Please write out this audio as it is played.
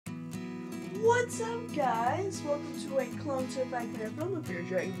What's up, guys? Welcome to a Clone Certified Player from the Bearded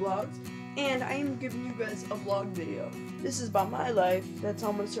Dragon Vlogs, and I am giving you guys a vlog video. This is about my life. That's how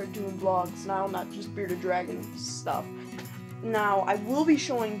I'm gonna start doing vlogs now, not just Bearded Dragon stuff. Now, I will be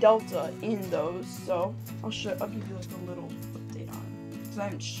showing Delta in those, so I'll give you like a little update on him, because I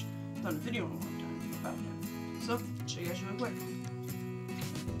haven't done a video in a long time about him. So, I'll show you guys really quick.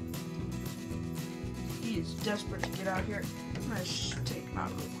 He is desperate to get out here. I'm gonna take him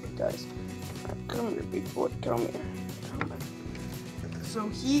out real quick, guys. Come here, big boy. Come here. Come here. So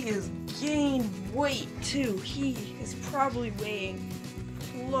he is gained weight too. He is probably weighing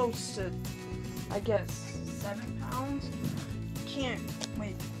close to, I guess, 7 pounds. Can't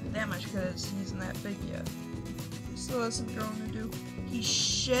weigh that much because he isn't that big yet. He still has some growing to do. He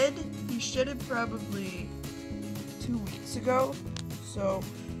shedded probably 2 weeks ago. So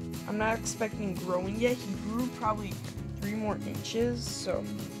I'm not expecting growing yet. He grew probably 3 more inches. So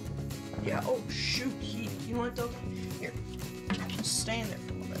yeah, oh shoot, you want to here, just stay in there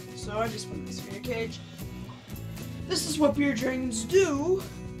for a little bit. So I just put this in your cage. This is what bearded dragons do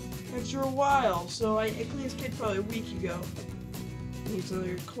after a while. So I cleaned this cage probably a week ago. Needs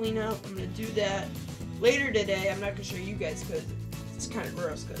another clean up. I'm gonna do that later today. I'm not gonna show you guys because it's kind of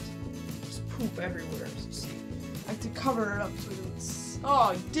gross because there's poop everywhere, as you see. I have to cover it up so it doesn't.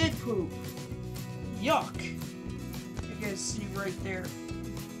 Oh, he did poop. Yuck. You guys see right there.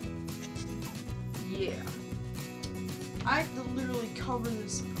 Yeah. I have to literally cover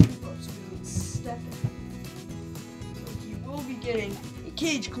this poop up so he doesn't step in it. So he will be getting a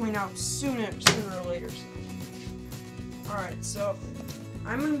cage clean out sooner or later. Alright, so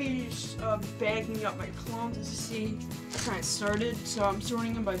I'm going to be bagging up my clones as you see. I kind of started, so I'm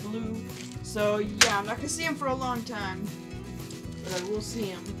sorting them by blue. So yeah, I'm not going to see them for a long time, but I will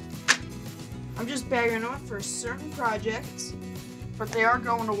see them. I'm just bagging them up for certain projects. But they are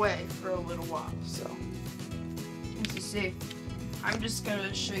going away for a little while, so as you see, I'm just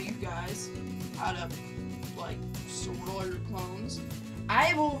gonna show you guys how to like sort all your clones. I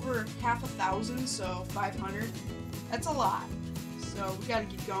have over 1,000, so 500. That's a lot. So we gotta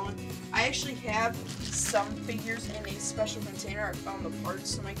keep going. I actually have some figures in a special container. I found the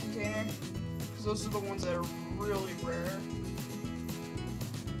parts in my container because those are the ones that are really rare.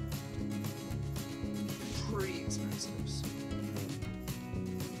 Pretty expensive.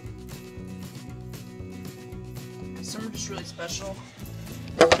 Some are just really special.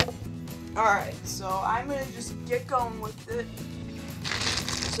 Alright, so I'm gonna just get going with it.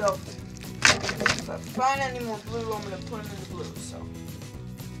 So, if I find any more blue, I'm gonna put them in the blue. So,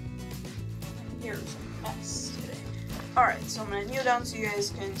 here's a mess today. Alright, so I'm gonna kneel down so you guys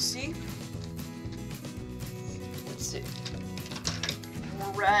can see. Let's see.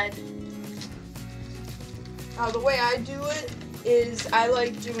 More red. Now, the way I do it is I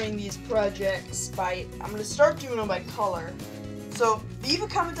like doing these projects by, I'm going to start doing them by color. So leave a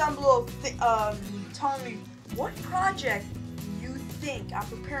comment down below telling me what project you think I'm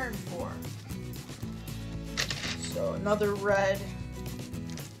preparing for. So another red.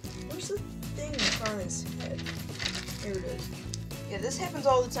 Where's the thing in front of his head? Here it is. Yeah, this happens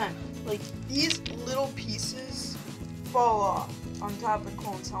all the time. Like, these little pieces fall off on top of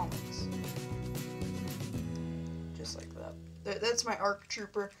clones' helmets. Just like that. That's my ARC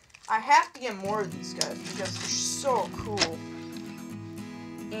Trooper. I have to get more of these guys because they're so cool.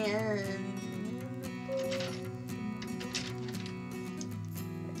 And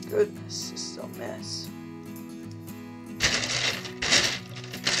my goodness, this is a mess.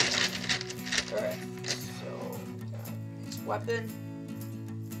 Alright, so this weapon.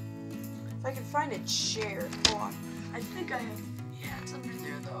 If I can find a chair, hold on. I think I have. Yeah, it's under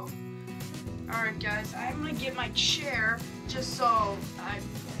there though. Alright guys, I'm gonna get my chair just so I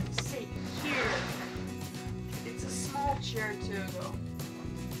can sit here. It's a small chair too though.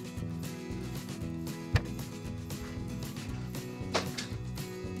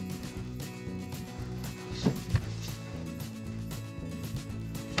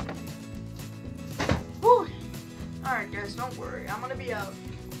 Whew. Alright guys, don't worry. I'm gonna be out.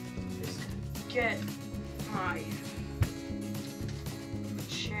 Just get my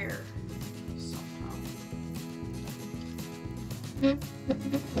chair.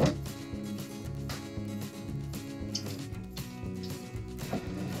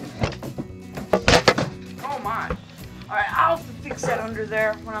 Oh my. Alright, I'll have to fix that under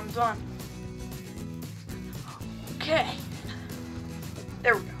there when I'm done. Okay.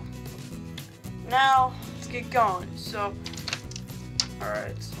 There we go. Now, let's get going. So,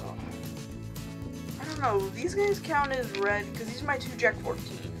 alright, so I don't know, these guys count as red because these are my 2 Jack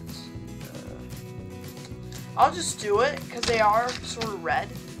 14s. I'll just do it because they are sort of red.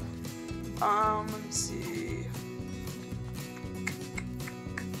 Let me see.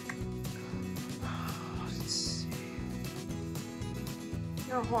 Let's see.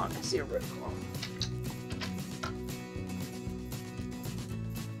 No, hold on. I see a red claw.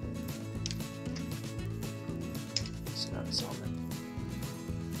 It's not his helmet.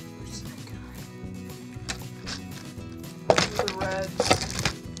 Where's that guy? The reds.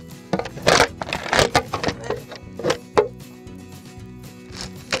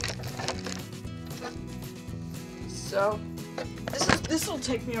 So, this will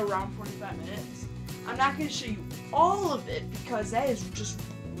take me around 45 minutes. I'm not going to show you all of it because that is just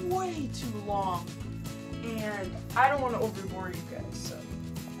way too long. And I don't want to overbore you guys, so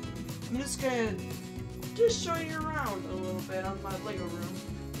I'm just going to show you around a little bit on my Lego room.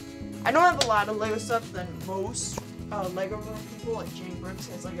 I don't have a lot of Lego stuff than most Lego room people, like Jane Brooks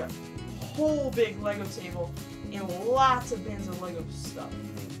has like a whole big Lego table and lots of bins of Lego stuff.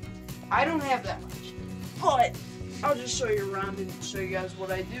 I don't have that much, but I'll just show you around and show you guys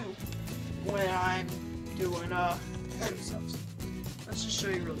what I do when I'm doing Lego stuff. Let's just show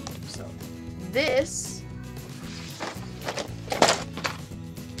you really quick. So this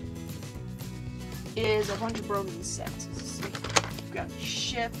is a bunch of broken sets. See, we've got the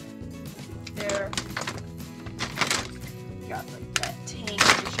ship there. We got like that tank.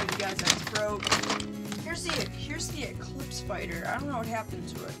 I'll show you guys that's broke. Here's the Eclipse Fighter. I don't know what happened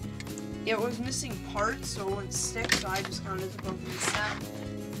to it. It was missing parts, so it wouldn't stick, so I just counted as a broken set.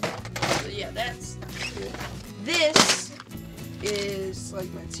 So yeah, that's cool. This is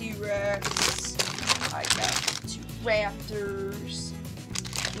like my T-Rex. I got 2 Raptors,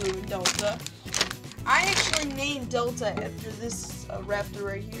 Blue and Delta. I actually named Delta after this Raptor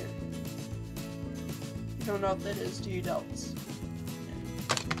right here. You don't know what that is, do you, Delts?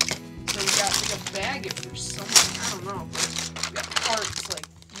 So we got like a bag for something, I don't know. We got parts like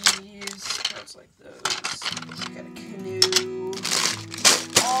parts like those. We got a canoe.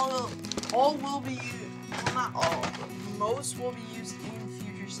 All will be used, well not all, but most will be used in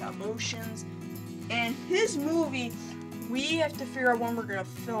future stop motions. And his movie, we have to figure out when we're gonna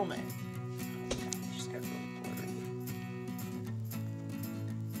film it. Just got really blurry.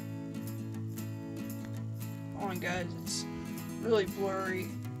 Hold on guys, it's really blurry.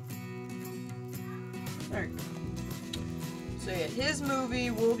 There you go. So yeah, his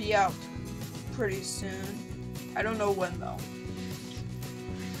movie will be out pretty soon. I don't know when though.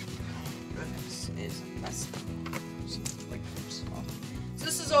 Goodness, it is messed up. So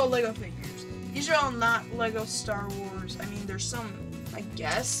this is all Lego figures. These are all not Lego Star Wars. I mean, there's some, I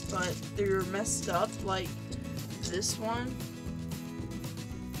guess, but they're messed up, like this one.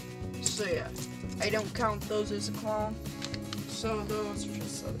 So yeah, I don't count those as a clone. So those are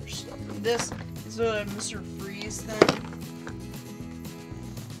just other stuff. And this is a Mr. Freeze thing.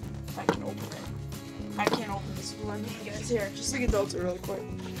 I can open it. I can't open this with my hand, guys. Here, just look at Delta really quick.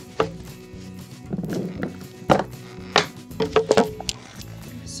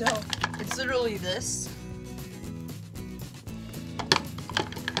 So, it's literally this.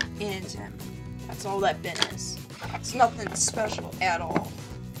 And that's all that bin is. It's nothing special at all.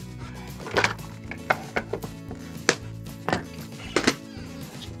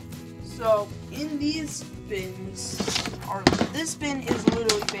 So, in these bins, this bin is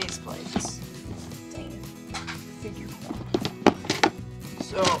literally base plates. Dang it. Figure one.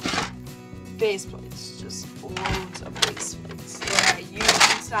 So, base plates. Just loads of base plates that I use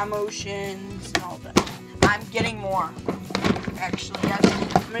in stop motions and all that. I'm getting more. Actually, guys,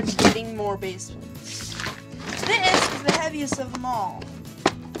 I'm going to be getting more base plates. This is the heaviest of them all.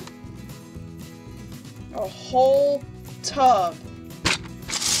 A whole tub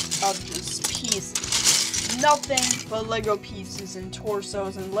of just pieces. Nothing but Lego pieces and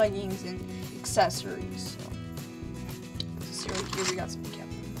torsos and leggings and accessories. So, this right here, we got some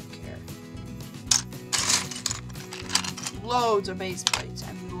Captain Hook here. Loads of base plates.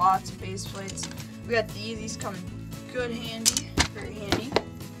 I mean, lots of base plates. We got these. These come in good handy. Very handy.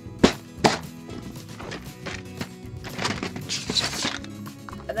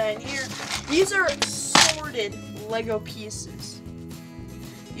 And then here, these are sorted Lego pieces.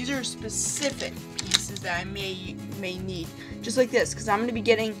 These are specific pieces that I may need, just like this, because I'm going to be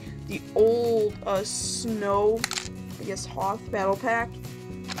getting the old Snow, I guess, Hoth battle pack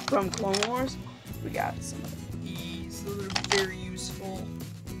from Clone Wars. We got some of these. Those are very useful.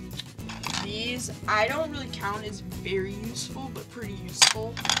 These I don't really count as very useful, but pretty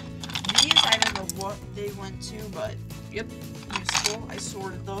useful. These I don't know what they went to, but yep, useful. I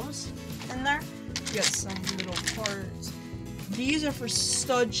sorted those in there. We got some little parts. These are for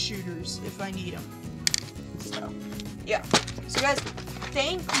stud shooters if I need them. So, yeah. So guys,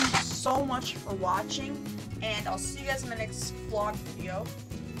 thank you so much for watching, and I'll see you guys in my next vlog video.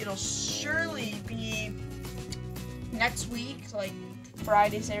 It'll surely be next week, like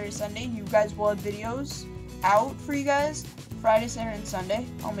Friday, Saturday, Sunday. You guys will have videos out for you guys Friday, Saturday, and Sunday.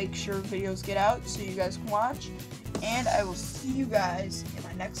 I'll make sure videos get out so you guys can watch, and I will see you guys in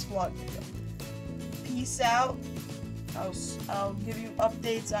my next vlog video. Peace out. I'll give you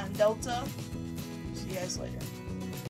updates on Delta. See you guys later.